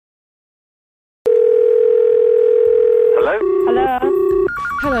Hello?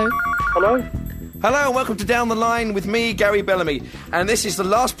 Hello. Hello? Hello and welcome to Down the Line with me, Gary Bellamy. And this is the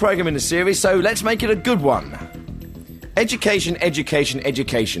last programme in the series, so let's make it a good one. Education, education,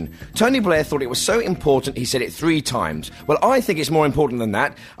 education. Tony Blair thought it was so important he said it 3 times. Well, I think it's more important than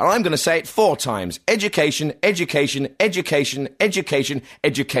that, and I'm going to say it 4 times. Education, education, education, education,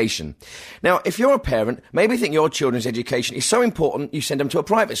 education. Now, if you're a parent, maybe think your children's education is so important you send them to a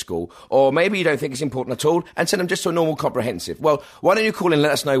private school, or maybe you don't think it's important at all and send them just to a normal comprehensive. Well, why don't you call in and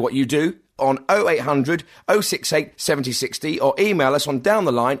let us know what you do on 0800 068 7060 or email us on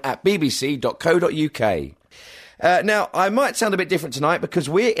downtheline@bbc.co.uk. Now, I might sound a bit different tonight because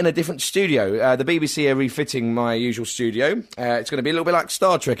we're in a different studio. The BBC are refitting my usual studio. It's going to be a little bit like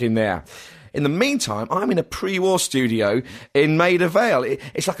Star Trek in there. In the meantime, I'm in a pre-war studio in Maida Vale.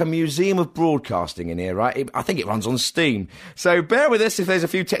 It's like a museum of broadcasting in here, right? I think it runs on steam. So bear with us if there's a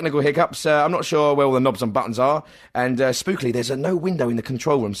few technical hiccups. I'm not sure where all the knobs and buttons are. And spookily, there's no window in the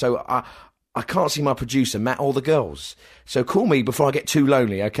control room, so I can't see my producer, Matt, or the girls. So call me before I get too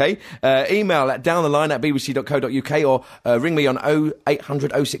lonely, OK? Email at downtheline@bbc.co.uk or ring me on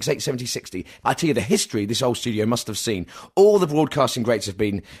 0800 068 7060. I tell you, the history this old studio must have seen. All the broadcasting greats have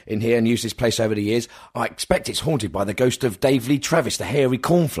been in here and used this place over the years. I expect it's haunted by the ghost of Dave Lee Travis, the hairy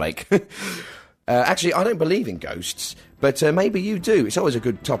cornflake. Actually, I don't believe in ghosts, but maybe you do. It's always a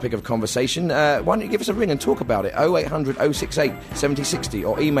good topic of conversation. Why don't you give us a ring and talk about it? 0800 068 7060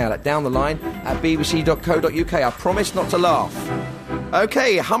 or email at downtheline@bbc.co.uk. I promise not to laugh.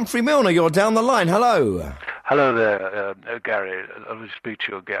 OK, Humphrey Milner, you're down the line. Hello. Hello there, Gary. Lovely to speak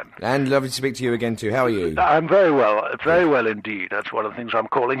to you again. And lovely to speak to you again too. How are you? I'm very well indeed. That's one of the things I'm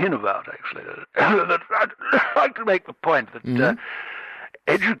calling in about, actually. I'd like to make the point that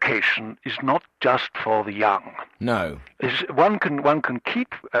education is not just for the young. No. One can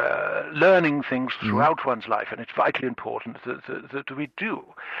keep learning things throughout one's life, and it's vitally important that we do.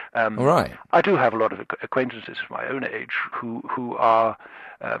 All right. I do have a lot of acquaintances of my own age who are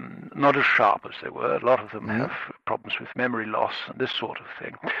not as sharp as they were. A lot of them have problems with memory loss and this sort of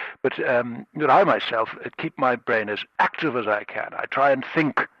thing. But I myself keep my brain as active as I can. I try and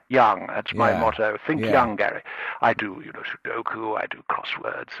think young. That's my motto. Think young, Gary. I do, Sudoku, I do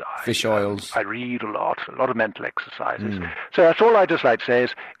crosswords. Fish oils. I read a lot of mental exercises. So that's all I just like to say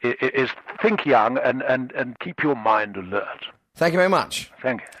is think young and keep your mind alert. Thank you very much.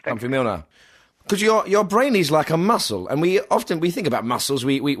 Thank you. Humphrey Milner. Because your brain is like a muscle, and we think about muscles.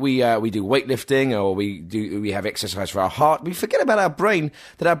 We do weightlifting, or we have exercise for our heart. We forget about our brain,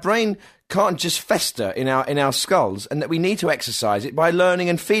 that our brain can't just fester in our skulls, and that we need to exercise it by learning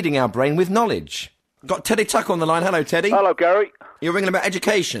and feeding our brain with knowledge. Got Teddy Tucker on the line. Hello, Teddy. Hello, Gary. You're ringing about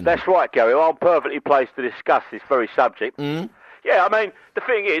education. That's right, Gary. Well, I'm perfectly placed to discuss this very subject. Yeah, I mean, the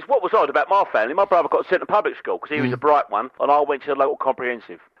thing is, what was odd about my family, my brother got sent to public school because he was a bright one, and I went to the local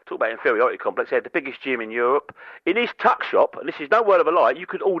comprehensive. Talk about inferiority complex. They had the biggest gym in Europe. In his tuck shop, and this is no word of a lie, you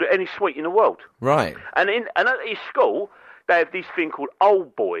could order any sweet in the world. Right. And at his school, they have this thing called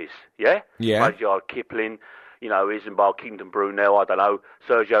Old Boys, yeah? Yeah. Rudyard Kipling, Isambard, Kingdom Brunel, I don't know,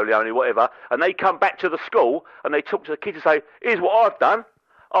 Sergio Leone, whatever. And they come back to the school, and they talk to the kids and say, here's what I've done.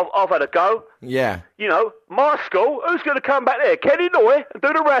 I've had a go. Yeah. My school, who's going to come back there? Kenny Noy and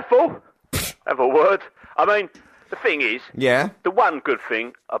do the raffle? Have a word. I mean, the thing is, the one good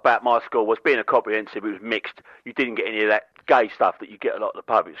thing about my school was being a comprehensive, it was mixed. You didn't get any of that gay stuff that you get a lot of the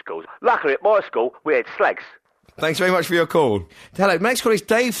public schools. Luckily, at my school, we had slags. Thanks very much for your call. Hello, next call is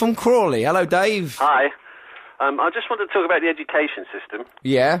Dave from Crawley. Hello, Dave. Hi. I just wanted to talk about the education system.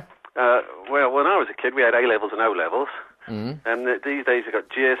 Yeah. Well, when I was a kid, we had A-levels and O-levels. And these days they've got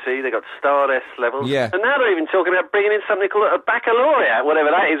GCSE, they've got Star S levels. Yeah. And now they're even talking about bringing in something called a baccalaureate, whatever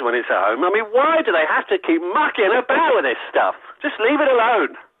that is when it's at home. I mean, why do they have to keep mucking about with this stuff? Just leave it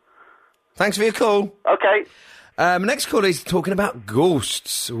alone. Thanks for your call. Okay. Next call is talking about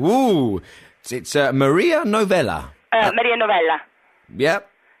ghosts. Ooh. It's Maria Novella. Maria Novella. Yep.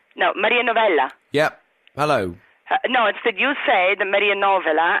 No, Maria Novella. Yep. Hello. No, instead you said Maria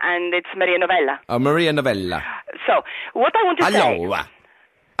Novella, and it's Maria Novella. Oh, Maria Novella. So, what I want to say... Hello.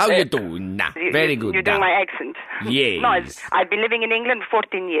 How you doing? Very good. You're doing my accent. Yes. No, I've been living in England for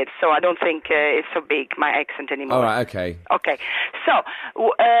 14 years, so I don't think it's so big, my accent anymore. All right, okay. Okay. So,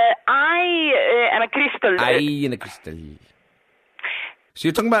 I am a crystal... I am a crystal. So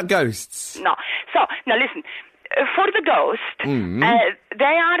you're talking about ghosts? No. So, now listen... For the ghost, they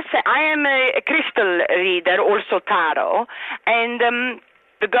are. I am a crystal reader, also tarot, and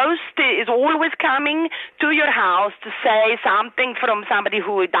The ghost is always coming to your house to say something from somebody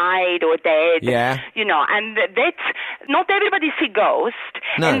who died or dead. Yeah. You know, and that's, not everybody see ghosts.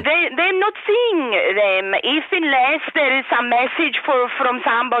 No. And they're not seeing them unless there is some message from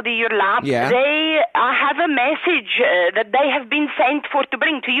somebody you love. Yeah. They have a message that they have been sent for to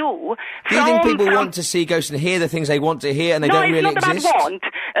bring to you. Do you think people want to see ghosts and hear the things they want to hear and they no, don't really it's not exist? about want.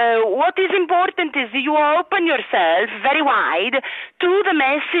 What is important is you open yourself very wide to the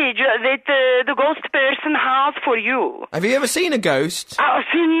message that the ghost person has for you. Have you ever seen a ghost? Of course, I've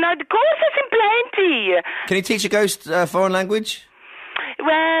seen plenty. Can you teach a ghost foreign language?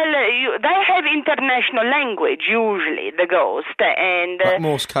 Well, they have international language, usually, the ghost, and... Like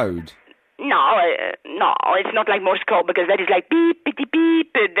Morse code? No, it's not like Morse code, because that is like beep, beep,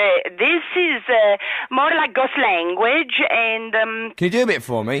 beep. This is more like ghost language, and... Can you do a bit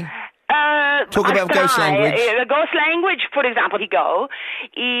for me? Talk about ghost language. Ghost language, for example, is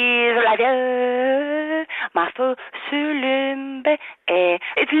like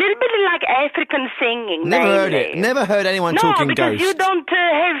it's a little bit like African singing. Never mainly. heard it. Never heard anyone talking No, because ghost. you don't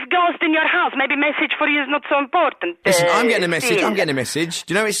have ghost in your house. Maybe message for you is not so important. Listen, I'm getting a message. still. I'm getting a message.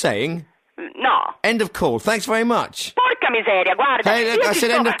 Do you know what it's saying? No. End of call. Thanks very much. Porca miseria, guarda. Hey, look, I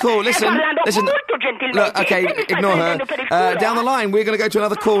said end of call. Listen. Look, okay, ignore her. Down the line, we're going to go to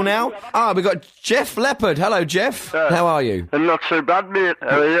another call now. We've got Jeff Leopard. Hello, Jeff. How are you? I'm not so bad, mate.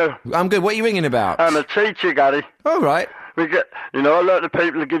 How are you? I'm good. What are you ringing about? I'm a teacher, Gary. All right. We get, a lot of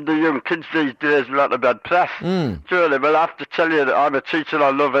people give the young kids these days a lot of bad press. Surely, well, I have to tell you that I'm a teacher and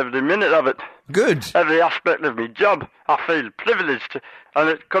I love every minute of it. Good. Every aspect of my job. I feel privileged, and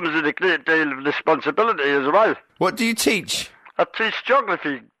it comes with a great deal of responsibility as well. What do you teach? I teach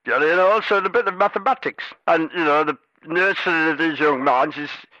geography, Gary, and also a bit of mathematics. And, the nurturing of these young minds is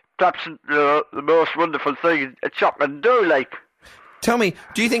perhaps, the most wonderful thing a chap can do, like. Tell me,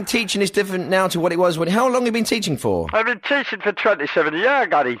 do you think teaching is different now to what it was when... How long have you been teaching for? I've been teaching for 27 years,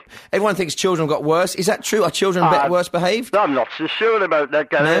 Gary. Everyone thinks children got worse. Is that true? Are children worse behaved? I'm not so sure about that,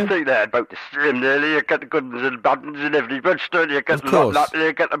 Gary. No? I think they're about the same, really. You get the good ones and bad ones in every bunch, don't you? You get Of the course. lot,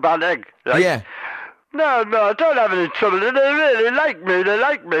 you get the bad egg. Right? Yeah. No, I don't have any trouble. They really like me. They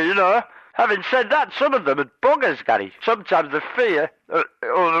like me, Having said that, some of them are buggers, Gary. Sometimes the fear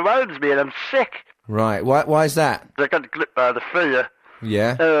overwhelms me and I'm sick. Right. Why is that? They get gripped by the fear.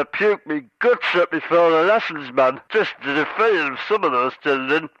 Yeah. Puke me guts up before the lessons, man. Just the fear of some of those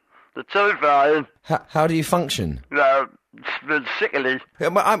children. They're terrifying. How do you function? It's been sickly.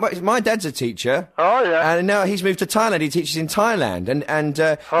 My dad's a teacher. Oh, yeah. And now he's moved to Thailand. He teaches in Thailand. And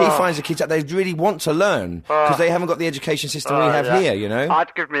he finds the kids that they really want to learn because they haven't got the education system we have here,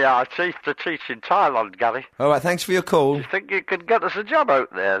 I'd give me our teeth to teach in Thailand, Gary. All right, thanks for your call. Do you think you could get us a job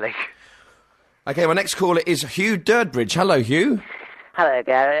out there, like? Okay, my next caller is Hugh Durdbridge. Hello, Hugh. Hello,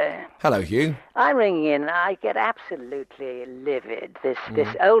 Gary. Hello, Hugh. I'm ringing in. I get absolutely livid. This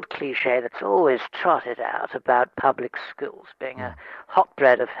old cliche that's always trotted out about public schools being a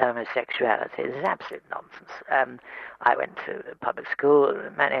hotbed of homosexuality is absolute nonsense. I went to public school.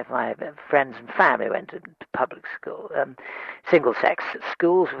 Many of my friends and family went to public school, single-sex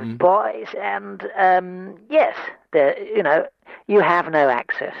schools with boys. And yes, you have no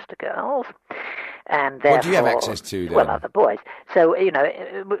access to girls. And what do you have access to, then? Well, other boys. So,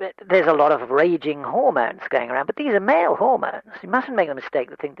 there's a lot of raging hormones going around, but these are male hormones. You mustn't make the mistake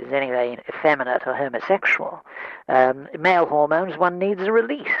to think there's anything effeminate or homosexual. Male hormones, one needs a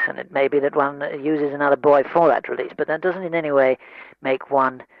release, and it may be that one uses another boy for that release, but that doesn't in any way make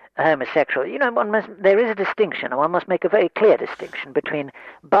one homosexual. There is a distinction, and one must make a very clear distinction between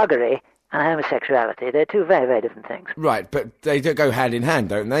buggery and homosexuality. They're two very, very different things. Right, but they do go hand in hand,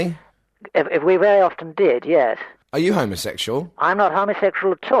 don't they? If we very often did, yes. Are you homosexual? I'm not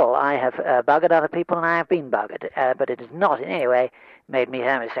homosexual at all. I have buggered other people and I have been buggered, but it has not in any way made me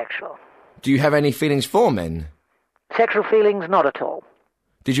homosexual. Do you have any feelings for men? Sexual feelings, not at all.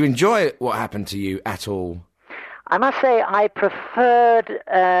 Did you enjoy what happened to you at all? I must say I preferred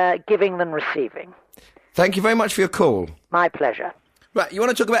giving than receiving. Thank you very much for your call. My pleasure. Right, you want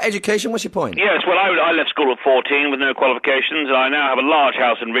to talk about education? What's your point? Yes, well, I left school at 14 with no qualifications, and I now have a large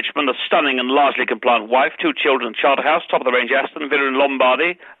house in Richmond, a stunning and largely compliant wife, 2 children, Charterhouse, top-of-the-range Aston, villa in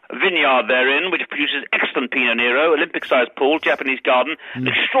Lombardy, a vineyard therein, which produces excellent Pinot Nero, Olympic-sized pool, Japanese garden, an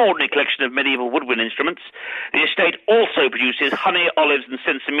extraordinary collection of medieval woodwind instruments. The estate also produces honey, olives, and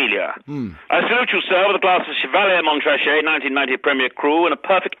sinsemilla. I salute you, sir, with a glass of Chevalier Montrachet, 1990 Premier Cru, and a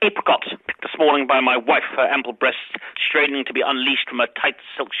perfect apricot, picked this morning by my wife, her ample breasts straining to be unleashed from a tight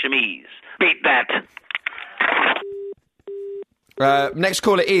silk chemise. Beat that. Next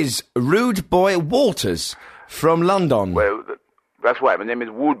caller is Rude Boy Walters from London. Well, That's right. My name is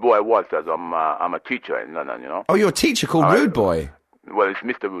Rude Boy Walters. I'm a teacher in London, you know. Oh, you're a teacher called Rude Boy? Well, it's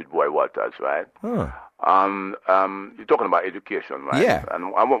Mr. Rude Boy Walters, right? Oh. You're talking about education, right? Yeah.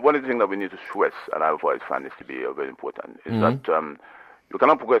 And one of the things that we need to stress, and I've always found this to be very important, is that you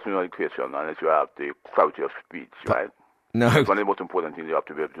cannot progress in your education unless you have the clarity of speech, right? No. One of the most important things you have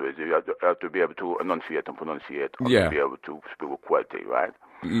to be able to do is you have to be able to enunciate and pronunciate, or to be able to speak with quality, right?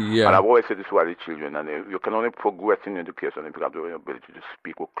 Yeah. And I've always said this to all the children, and you can only progress in education if you have the ability to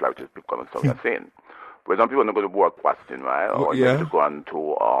speak with clarity, speak what you're saying. For example, you want to go to broadcasting, right? Or you want to go on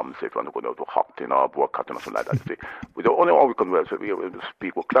to, say, if you want to go to Hocking or broadcasting or something like that. The only one we can do is be able to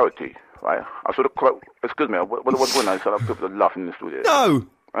speak with clarity, right? I saw excuse me, what's going on? I saw people laughing in the studio. No.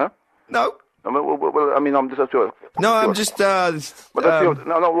 Huh? No. I mean, I'm just sure. No, I'm just. What I'm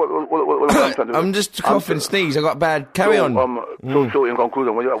trying to do. I'm just coughing, sneeze. I got bad. Carry on. So in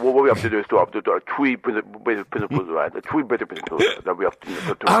conclusion, what we have to do is to have three basic principles, right? The three basic principles that we have to.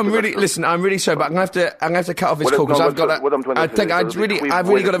 I'm really sorry, but I'm gonna have to cut off this call because I've got.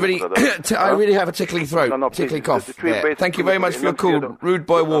 I really have a tickly throat, tickly cough. Thank you very much for your call, Rude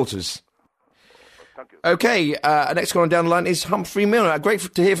Boy Walters. Okay, next one down the line is Humphrey Milner. Great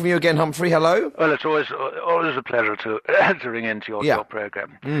to hear from you again, Humphrey. Hello. Well, it's always a pleasure to ring into your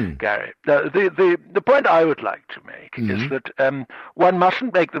program, Gary. The point I would like to make is that one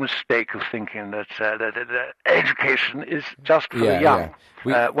mustn't make the mistake of thinking that education is just for the young.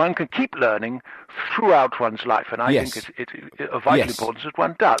 One can keep learning throughout one's life, and I think it's of vital importance that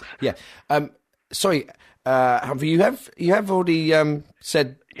one does. Yeah. Sorry, Humphrey, you have already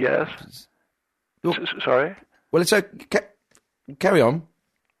said yes. Sorry? Well, it's okay. Carry on.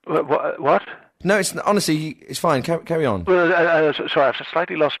 What? No, it's honestly, it's fine. Carry on. Well, sorry, I've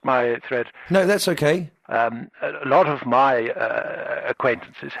slightly lost my thread. No, that's okay. A lot of my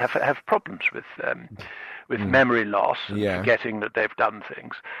acquaintances have problems with memory loss and forgetting that they've done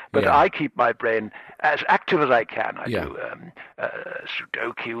things. But I keep my brain as active as I can. I do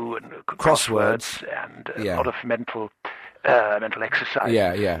Sudoku and crosswords and a lot of mental exercise.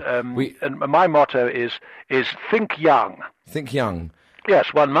 And my motto is think young. Think young.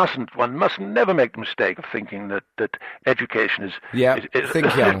 Yes, one mustn't never make the mistake of thinking that education is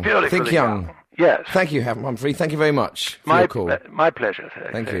think young. Think young. Yes. Thank you, Humphrey. Thank you very much for your call. My pleasure.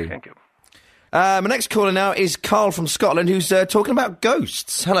 Thank you. Thank you. My next caller now is Carl from Scotland, who's talking about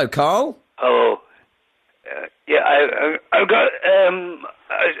ghosts. Hello, Carl. Hello. I've got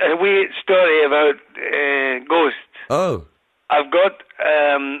a weird story about ghosts. Oh. I've got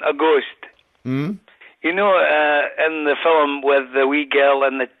a ghost. You know, in the film with the wee girl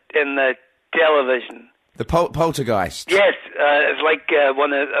in the television. The poltergeist. Yes, it's like a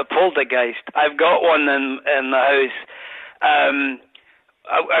poltergeist. I've got one in the house.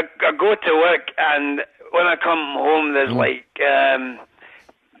 I go to work, and when I come home, there's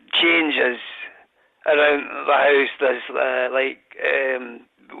changes around the house. There's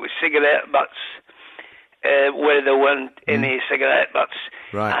cigarette butts. Where there weren't any cigarette butts.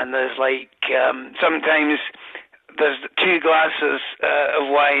 Right. And there's sometimes there's 2 glasses of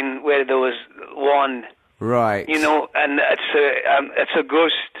wine where there was 1. Right. You know, and it's a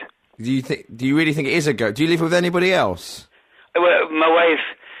ghost. Do you really think it is a ghost? Do you live with anybody else? Well, my wife.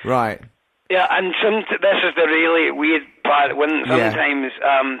 Right. Yeah, and this is the really weird part. When sometimes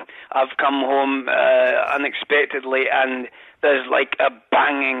I've come home unexpectedly and there's a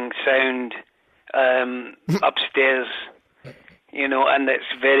banging sound upstairs, you know, and it's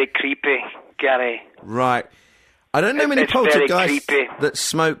very creepy, Gary. Right. I don't know many poltergeists that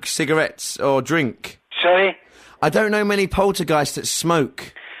smoke cigarettes or drink. Sorry? I don't know many poltergeists that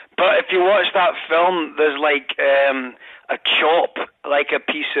smoke. But if you watch that film, there's a chop, a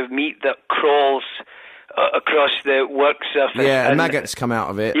piece of meat that crawls across the work surface. Yeah, and maggots come out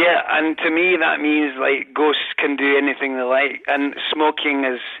of it. Yeah, and to me that means ghosts can do anything they like, and smoking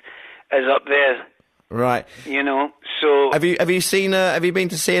is up there. Right. You know, so... Have you been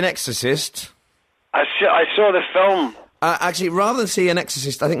to see an exorcist? I saw the film. Actually, rather than see an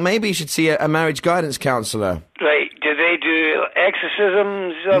exorcist, I think maybe you should see a marriage guidance counsellor. Right. Do they do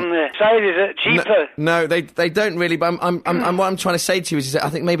exorcisms on the side? Is it cheaper? No, they don't really, but what I'm trying to say to you is that I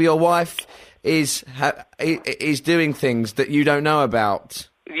think maybe your wife is doing things that you don't know about.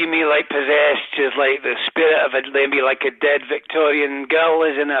 You mean possessed, just the spirit of it, maybe a dead Victorian girl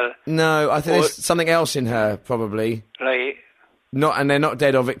is in her? No, I think there's something else in her, probably. Right. And they're not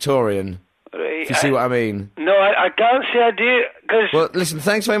dead or Victorian. Right. If you see what I mean. No, I can't say I do, because... Well, listen,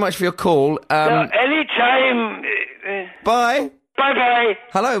 thanks very much for your call. Any time... Bye. Bye-bye.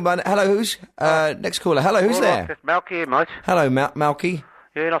 Hello, who's... next caller. Hello, who's there? It's Malky, mate. Hello, Malky.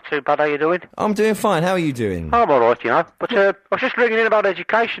 Yeah, not too bad. How you doing? I'm doing fine. How are you doing? I'm all right, you know. But I was just ringing in about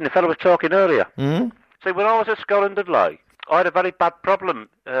education. The fellow was talking earlier. See, when I was at Scotland Lay, I had a very bad problem,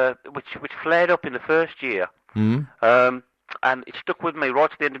 which flared up in the first year. And it stuck with me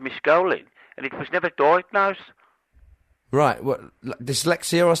right to the end of my schooling, and it was never diagnosed. Right, what, like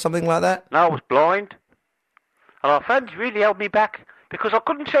dyslexia or something like that? No, I was blind. And our friends really held me back, because I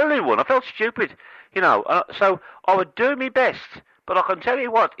couldn't tell anyone. I felt stupid, you know. So I would do my best, but I can tell you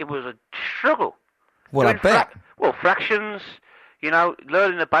what, it was a struggle. Well, I bet. Fractions, you know,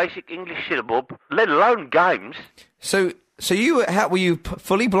 learning the basic English syllable, let alone games. So you were you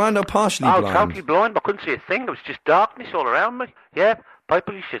fully blind or partially blind? Oh, totally blind. I couldn't see a thing. There was just darkness all around me. Yeah,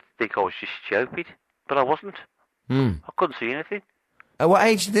 people used to think I was just stupid, but I wasn't. I couldn't see anything. At what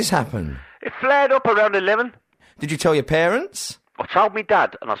age did this happen? It flared up around 11. Did you tell your parents? I told me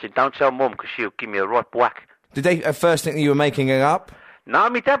dad, and I said, don't tell mum, because she'll give me a right whack. Did they at first think that you were making it up? No,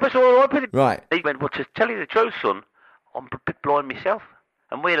 my dad was all right with it. Right. He went, well, to tell you the truth, son, I'm a bit blind myself.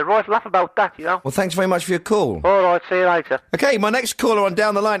 And we had a right laugh about that, you know. Well, thanks very much for your call. All right, see you later. Okay, my next caller on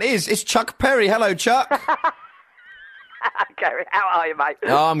down the line it's Chuck Perry. Hello, Chuck. Gary, how are you, mate?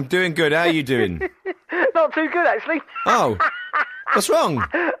 Oh, I'm doing good. How are you doing? Not too good, actually. Oh, what's wrong?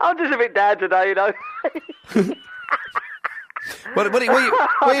 I'm just a bit down today, you know. What are you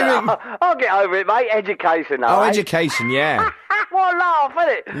I'll get over it, mate. Education, though. Oh, education, yeah. What a laugh, isn't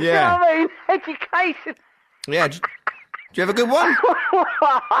it? Yeah. You know what I mean? Education. Yeah. Do you have a good one?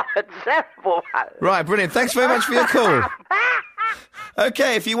 Terrible. Right, brilliant. Thanks very much for your call.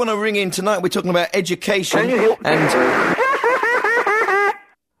 Okay, if you want to ring in tonight, we're talking about education. Can you hear? And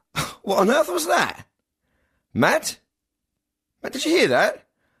what on earth was that? Matt? Matt, did you hear that?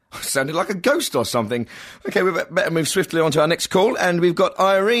 It sounded like a ghost or something. Okay, we better move swiftly on to our next call, and we've got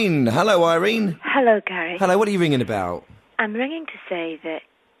Irene. Hello, Irene. Hello, Gary. Hello, what are you ringing about? I'm ringing to say that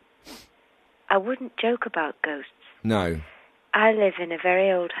I wouldn't joke about ghosts. No. I live in a very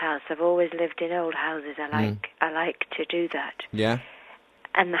old house. I've always lived in old houses. I like to do that. Yeah?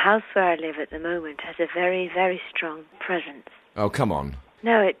 And the house where I live at the moment has a very, very strong presence. Oh, come on.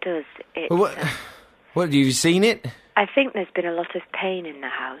 No, it does. What have you seen it? I think there's been a lot of pain in the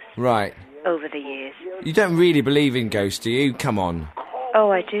house. Right. Over the years. You don't really believe in ghosts, do you? Come on.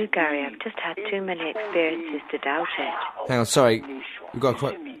 Oh, I do, Gary. I've just had too many experiences to doubt it. Hang on, sorry. We've got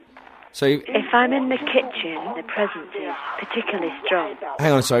quite... So... If I'm in the kitchen, the presence is particularly strong.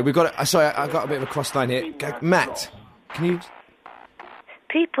 Hang on, sorry. We've got... Sorry, I've got a bit of a cross line here. Matt, can you...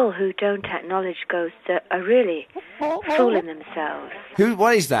 People who don't acknowledge ghosts are really fooling themselves.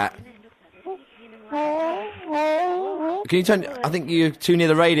 What is that? Can you turn... I think you're too near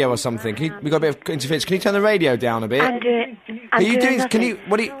the radio or something. We've got a bit of interference. Can you turn the radio down a bit? I'm doing nothing. Can you...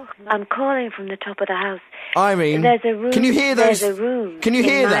 I'm calling from the top of the house. Irene, there's a room. Can you hear those? There's a room. Can you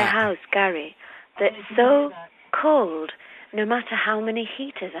hear in my that? house, Gary, that's so cold. No matter how many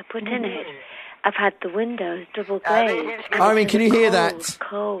heaters I put in it, I've had the windows double glazed. Irene, can you hear that?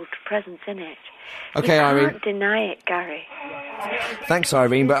 Cold presence in it. Okay, Irene. You can't deny it, Gary. Thanks,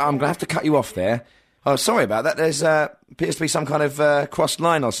 Irene, but I'm going to have to cut you off there. Oh, sorry about that. There's appears to be some kind of crossed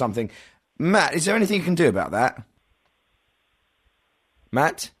line or something. Matt, is there anything you can do about that?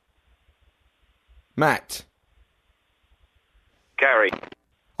 Matt? Gary.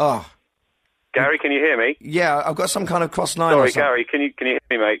 Oh. Gary, can you hear me? Yeah, I've got some kind of crossed line. Sorry, Gary, can you hear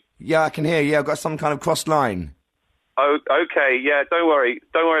me, mate? Yeah, I can hear you. I've got some kind of crossed line. Oh, okay. Yeah, don't worry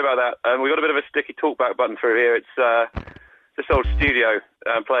about that. We've got a bit of a sticky talkback button through here. It's this old studio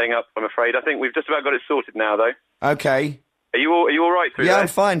playing up, I'm afraid. I think we've just about got it sorted now, though. Okay. Are you all right through there? Yeah,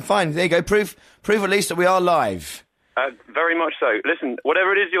 I'm fine. There you go. Proof at least that we are live. Very much so. Listen,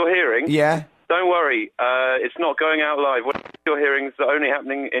 whatever it is you're hearing... Yeah? Don't worry. It's not going out live. What you're hearing is only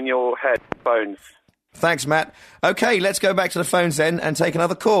happening in your headphones. Thanks, Matt. Okay, let's go back to the phones then and take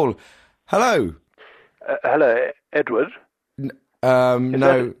another call. Hello? Hello, Edward?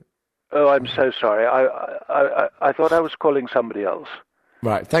 No. Oh, I'm so sorry. I thought I was calling somebody else.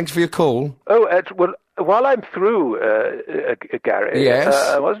 Right, thanks for your call. Oh, well, while I'm through, Gary, yes?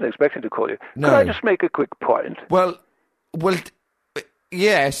 I wasn't expecting to call you. No. Could I just make a quick point? Well,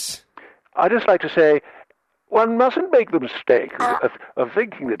 yes. I'd just like to say, one mustn't make the mistake of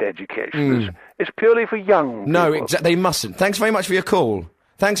thinking that education is purely for young people. No, they mustn't. Thanks very much for your call.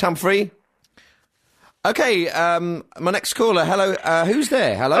 Thanks, Humphrey. Okay, my next caller. Hello, who's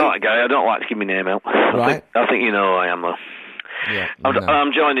there? Hello? All right, Gary, I don't like to give my name out. Right. I think you know who I am, though. Yeah,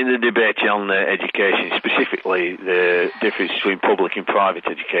 I'm joining the debate on education, specifically the difference between public and private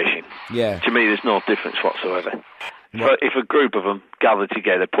education. Yeah. To me, there's no difference whatsoever. If a group of them gather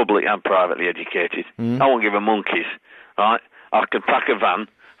together, public and privately educated, I won't give a monkeys, right? I could pack a van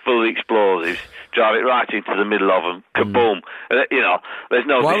full of explosives, drive it right into the middle of them, kaboom. You know, there's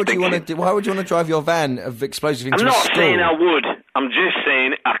no Why distinction. why would you want to drive your van of explosive into I'm a not school? saying I would. I'm just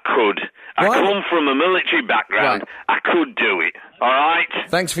saying I could. I come from a military background. I could do it. All right?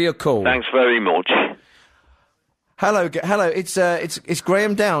 Thanks for your call. Thanks very much. Hello. It's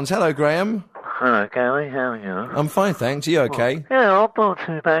Graham Downs. Hello, Graham. Hello, Gary. How are you? I'm fine, thanks. Are you okay? Yeah, I'm not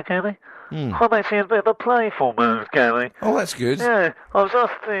too bad, Gary. I'm actually in a bit of a playful mood, Gary. Oh, that's good. Yeah, I was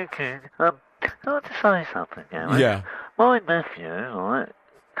just thinking, I'd like to say something, Gary. Yeah. My nephew, right,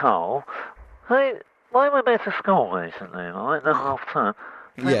 Carl, they went back to school recently, right, the half term.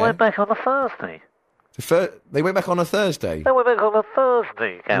 They Yeah. went back on a Thursday. They went back on a Thursday. They went back on a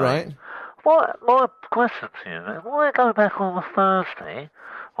Thursday, Gary. Right. My question to you is, why go back on a Thursday,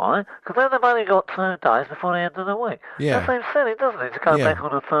 right? Because then they've only got 2 days before the end of the week. Yeah. That seems silly, doesn't it, to go Yeah. back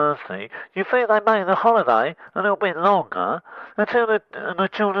on a Thursday? You think they make the holiday a little bit longer until the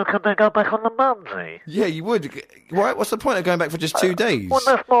children can then go back on the Monday? Yeah, you would. What's the point of going back for just 2 days? Well,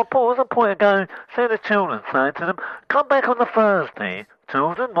 that's my point. What's the point of going, see the children saying to them, come back on the Thursday,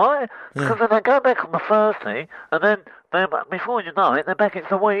 children, right? Because then they go back on the Thursday, and then before you know it, they're back into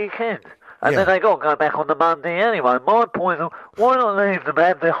the weekend. And then they got to go back on the Monday anyway. My point is, why not leave them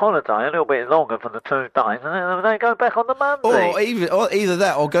have their holiday a little bit longer for the 2 days, and then they go back on the Monday? Or either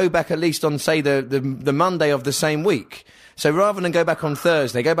that, or go back at least on, say, the Monday of the same week. So rather than go back on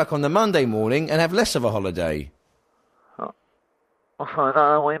Thursday, go back on the Monday morning and have less of a holiday. Oh, sorry, I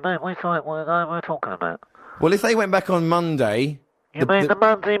don't know what you mean. What are we talking about? Well, if they went back on Monday... You mean the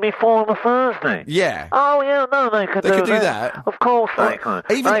Monday before the Thursday? Yeah. Oh, yeah, no, they could do that. Of course they could.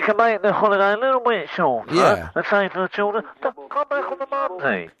 They can make the holiday a little bit shorter. Yeah. And say to the children, come back on the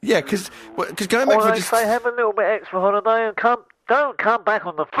Monday. Yeah, because going back or for they just... say have a little bit extra holiday and don't come back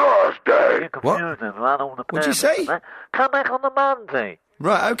on the Thursday. You confuse them, run all the What'd you say? Come back on the Monday.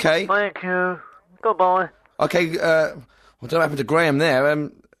 Right, okay. Thank you. Goodbye. Okay, I don't know what happened to Graham there.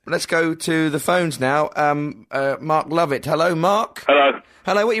 Let's go to the phones now. Mark Lovett. Hello, Mark. Hello.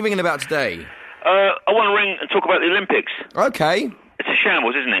 Hello, what are you ringing about today? I want to ring and talk about the Olympics. Okay. It's a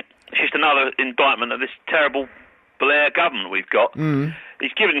shambles, isn't it? It's just another indictment of this terrible Blair government we've got.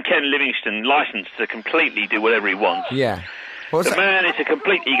 He's given Ken Livingstone licence to completely do whatever he wants. Yeah. The man is a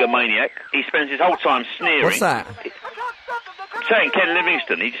complete egomaniac. He spends his whole time sneering. What's that? Saying Ken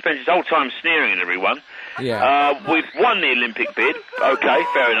Livingstone, he spends his whole time sneering at everyone. Yeah. We've won the Olympic bid. Okay,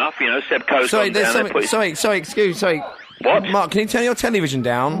 fair enough. You know, Seb Coe's Sorry, gone there's down something... Sorry. What? Mark, can you turn your television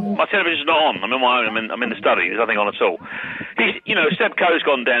down? My television's not on. I'm in my own. I'm in the study. There's nothing on at all. Seb Coe's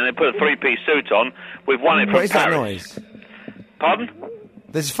gone down. They put a 3-piece suit on. We've won it from What is that Paris. noise? Pardon?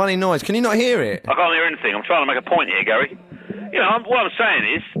 There's a funny noise. Can you not hear it? I can't hear anything. I'm trying to make a point here, Gary. What I'm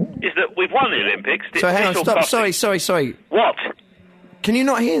saying is that we've won the Olympics. So hang on, stop. Sorry. What? Can you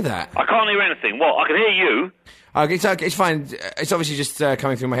not hear that? I can't hear anything. What? I can hear you. Okay, it's fine. It's obviously just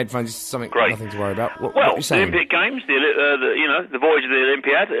coming through my headphones. It's something, nothing to worry about. What are you The saying? Olympic Games, the voyage of the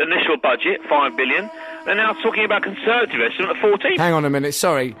Olympiad, initial budget, $5 billion. They're now talking about conservative estimate of 14. Hang on a minute,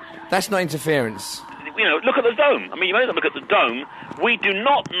 sorry. That's not interference. Look at the dome. I mean, you may not look at the dome. We do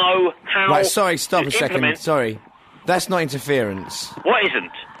not know how... Right, sorry, stop to a second. implement- Sorry. That's not interference. What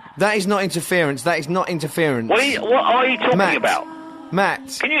isn't? That is not interference. That is not interference. What are you talking about?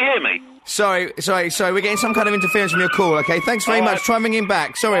 Matt. Can you hear me? Sorry. We're getting some kind of interference from your call, okay? Thanks very much. Try ringing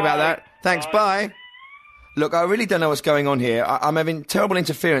back. Sorry about that. Thanks, bye. Look, I really don't know what's going on here. I'm having terrible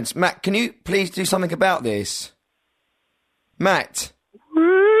interference. Matt, can you please do something about this? Matt.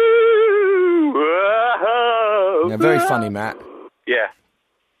 Yeah, very funny, Matt.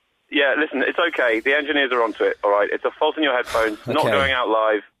 Yeah, listen, it's okay. The engineers are onto it, all right? It's a fault in your headphones, not Okay. going out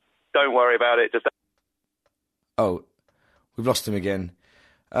live. Don't worry about it. Just... Oh, we've lost him again.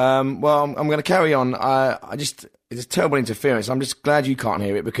 Well, I'm going to carry on. It's a terrible interference. I'm just glad you can't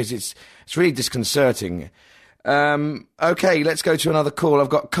hear it because it's really disconcerting. Okay, let's go to another call. I've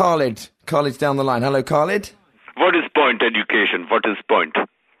got Khalid. Khalid's down the line. Hello, Khalid. What is point education? What is point?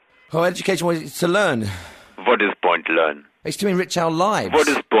 Oh, education is to learn. What is point learn? It's to enrich our lives. What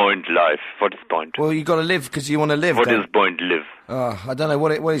is point life? What is point? Well, you got to live because you want to live. What is point live? I don't know.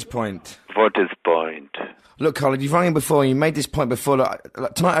 What is point? What is point? Look, Khalid, you've rung in before. You made this point before.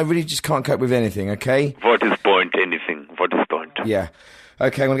 Look, tonight, I really just can't cope with anything, okay? What is point anything? What is point? Yeah.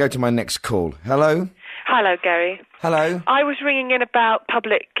 Okay, I'm going to go to my next call. Hello? Hello, Gary. Hello? I was ringing in about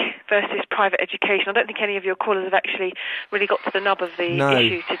public versus private education. I don't think any of your callers have actually really got to the nub of the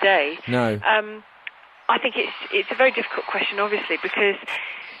issue today. No. I think it's a very difficult question, obviously, because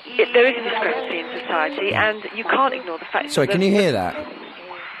there is a discrepancy in society, and you can't ignore the fact Sorry, that... can you hear that?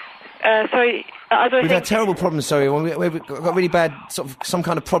 Sorry, we've had terrible problems. Sorry, we've got really bad some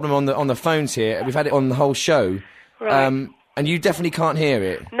kind of problem on the phones here. We've had it on the whole show, right. And you definitely can't hear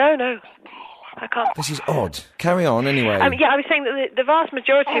it. No, I can't. This is odd. Carry on anyway. Yeah, I was saying that the vast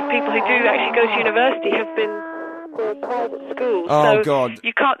majority of people who do actually go to university have been private schools. Oh so God!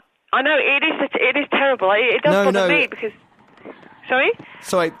 You can't. I know it is terrible. It does bother me because. Sorry.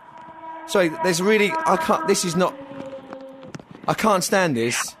 There's really I can't. This is not. I can't stand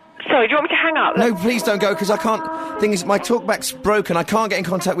this. Sorry, do you want me to hang up? No, please don't go, because I can't... Thing is, my talkback's broken. I can't get in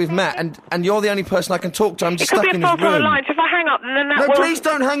contact with Matt, and you're the only person I can talk to. I'm just stuck in this room. It could be a fault on the line, so if I hang up, then that will... No, please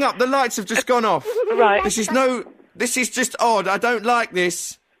don't hang up. The lights have just gone off. Right. This is just odd. I don't like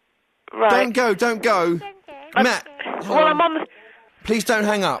this. Right. Don't go. Matt. Well, I'm on the... Please don't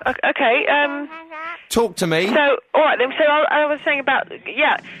hang up. Okay, Talk to me. So, all right then. So I was saying about...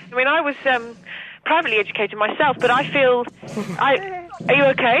 Yeah, I mean, I was... privately educated myself, but I feel... Are you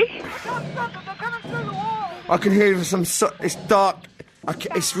okay? I can hear it's dark.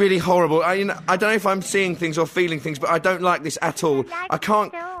 It's really horrible. I don't know if I'm seeing things or feeling things, but I don't like this at all. I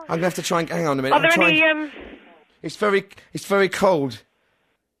can't... I'm going to have to try and... Hang on a minute. Are there any... It's very cold.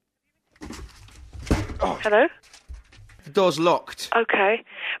 Oh. Hello? The door's locked. Okay.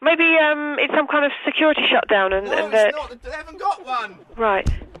 Maybe it's some kind of security shutdown and... No, it's not. They haven't got one. Right.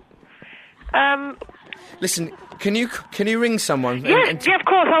 Listen, can you ring someone? Yeah, yeah, of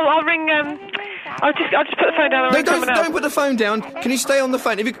course. I'll ring. I'll just put the phone down. And don't put the phone down. Can you stay on the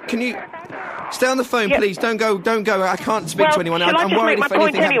phone? Can you stay on the phone, please? Don't go. I can't speak to anyone. I'm worried make my if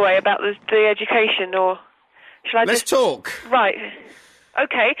point anything anyway about the education, or shall I? Let's talk. Right.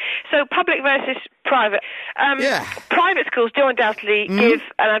 Okay. So public versus private. Private schools do undoubtedly give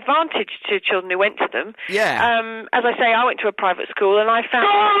an advantage to children who went to them. Yeah. As I say, I went to a private school and I found...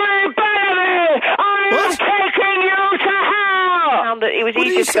 Sorry, baby! I'm taking you to hell! I found that it was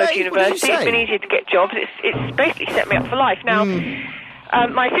easier to go to university. It's been easier to get jobs. It's basically set me up for life. Now,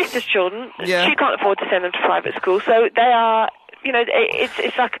 my sister's children, she can't afford to send them to private school, so they are,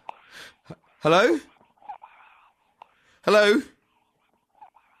 it's like... Hello? Hello?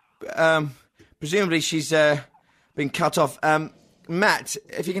 Presumably she's been cut off. Matt,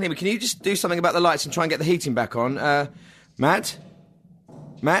 if you can hear me, can you just do something about the lights and try and get the heating back on? Matt?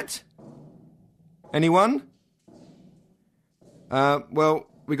 Matt? Anyone? Well,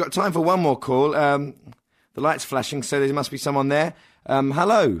 we've got time for one more call. The light's flashing, so there must be someone there.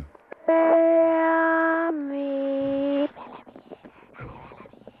 Hello?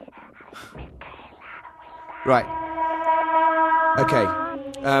 Right. Okay.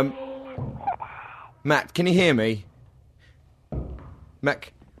 Matt, can you hear me?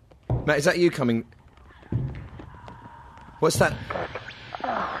 Matt, is that you coming? What's that?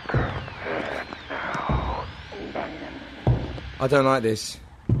 I don't like this.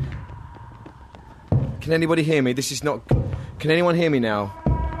 Can anybody hear me? This is not... Can anyone hear me now?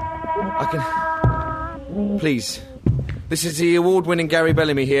 Please. This is the award-winning Gary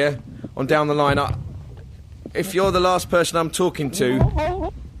Bellamy here on Down the Line. If you're the last person I'm talking to...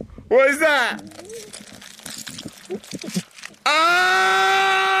 What is that? Ah!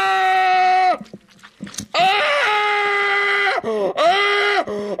 Ah! Ah!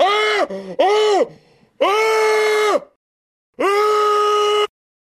 Ah! Ah!